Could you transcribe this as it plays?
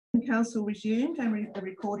Open Council resumed and the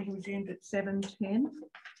recording resumed at 7:10.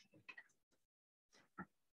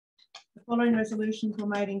 The following resolutions were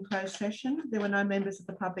made in closed session. There were no members of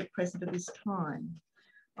the public present at this time.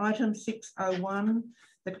 Item 601,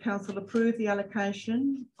 that Council approve the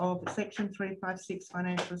allocation of Section 356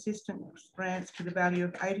 financial assistance grants to the value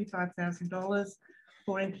of $85,000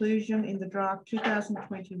 for inclusion in the draft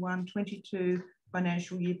 2021-22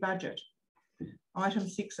 financial year budget. Item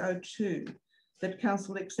 602, that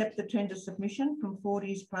Council accept the tender submission from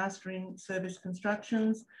 40s Plastering Service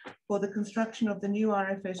Constructions for the construction of the new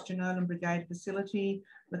RFS Jenolan Brigade facility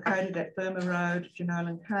located at Burma Road,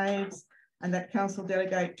 Jenolan Caves, and that Council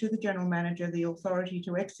delegate to the General Manager the authority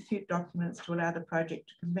to execute documents to allow the project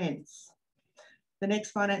to commence. The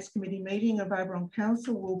next Finance Committee meeting of Oberon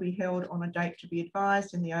Council will be held on a date to be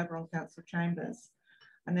advised in the Oberon Council chambers.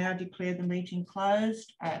 I now declare the meeting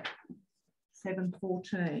closed at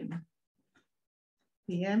 7:14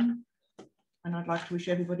 p.m. and I'd like to wish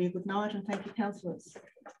everybody a good night and thank you, councillors.